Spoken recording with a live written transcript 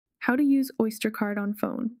How to use Oyster Card on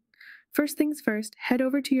phone. First things first, head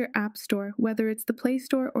over to your App Store, whether it's the Play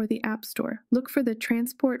Store or the App Store. Look for the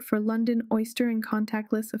Transport for London Oyster and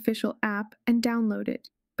Contactless official app and download it.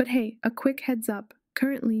 But hey, a quick heads up.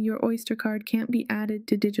 Currently, your Oyster card can't be added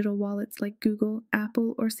to digital wallets like Google,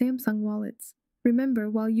 Apple, or Samsung wallets.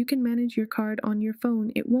 Remember, while you can manage your card on your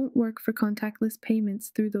phone, it won't work for contactless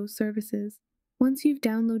payments through those services. Once you've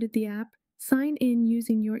downloaded the app, sign in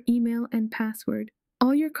using your email and password.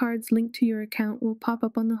 All your cards linked to your account will pop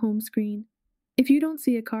up on the home screen. If you don't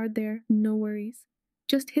see a card there, no worries.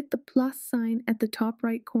 Just hit the plus sign at the top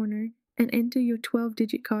right corner and enter your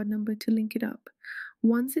 12-digit card number to link it up.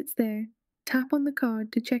 Once it's there, tap on the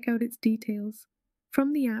card to check out its details.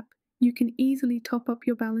 From the app, you can easily top up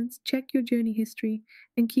your balance, check your journey history,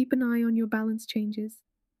 and keep an eye on your balance changes.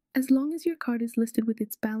 As long as your card is listed with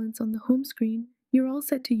its balance on the home screen, you're all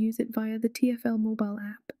set to use it via the TfL mobile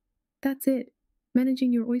app. That's it.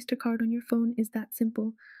 Managing your Oyster card on your phone is that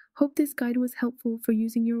simple. Hope this guide was helpful for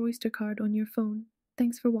using your Oyster card on your phone.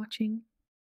 Thanks for watching.